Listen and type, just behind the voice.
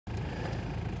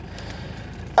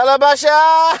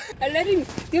albasha. Aladdin.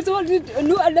 This one,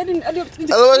 no Aladdin. Albasha.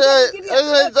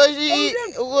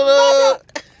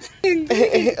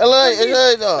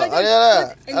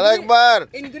 Allah Akbar.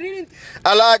 Ingredient.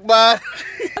 Allah Akbar.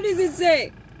 What does it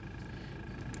say?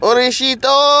 Orishito.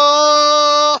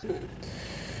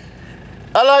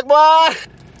 Allah Akbar.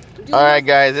 Alright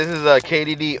guys, this is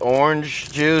KDD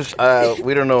orange juice.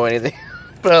 We don't know anything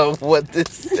about what this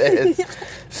says.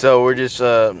 So we're just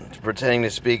pretending to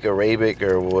speak Arabic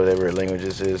or whatever language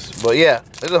this is. But yeah,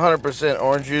 it's 100%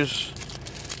 orange juice.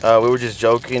 We were just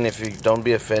joking. If you don't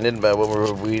be offended by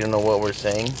what we don't know what we're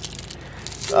saying.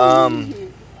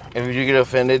 If you get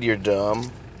offended, you're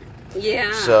dumb.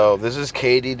 Yeah. So this is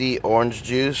KDD orange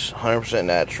juice, 100%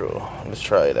 natural. Let's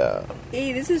try it out.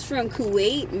 Hey, this is from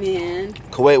Kuwait, man.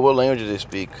 Kuwait, what language do they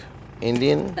speak?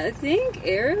 Indian? I think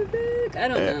Arabic. I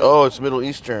don't know. Oh, it's Middle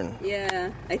Eastern.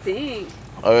 Yeah, I think.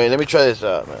 Alright, let me try this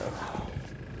out, man.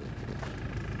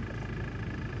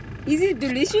 Is it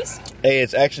delicious? Hey,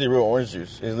 it's actually real orange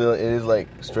juice. It is like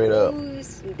straight up. Ooh,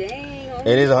 dang.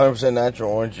 It is 100%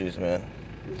 natural orange juice, man.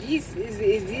 Is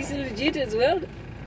this legit as well?